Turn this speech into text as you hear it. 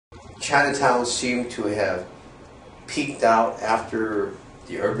Chinatown seemed to have peaked out after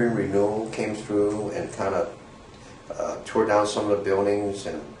the urban renewal came through and kind of tore down some of the buildings.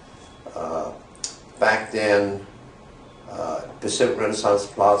 And back then, Pacific Renaissance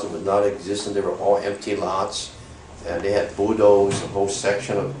Plaza was not existent. They were all empty lots, and they had bulldozed a whole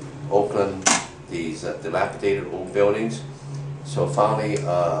section of Oakland, these dilapidated old buildings. So finally,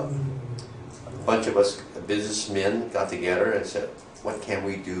 a bunch of us businessmen got together and said, what can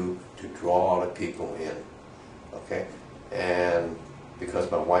we do to draw the people in? Okay, and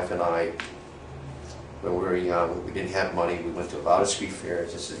because my wife and I, when we were young, we didn't have money, we went to a lot of street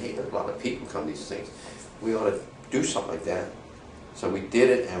fairs and said, hey, there's a lot of people come to these things. We ought to do something like that. So we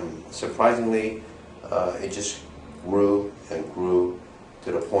did it, and surprisingly, it just grew and grew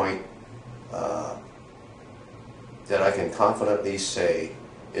to the point that I can confidently say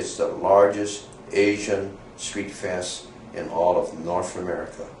it's the largest Asian street fest in all of North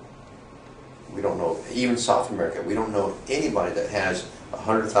America. We don't know, even South America, we don't know anybody that has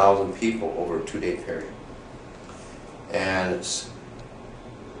 100,000 people over a 2-day period. And it's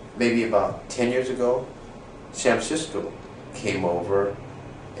maybe about 10 years ago, San Francisco came over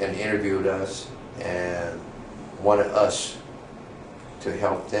and interviewed us and wanted us to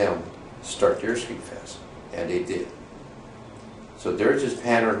help them start their street fest, and they did. So theirs is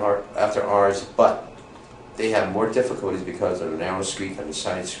patterned after ours, but they have more difficulties because of the narrow streets and the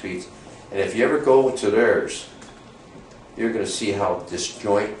side streets. And if you ever go to theirs, you're going to see how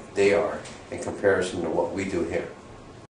disjoint they are in comparison to what we do here.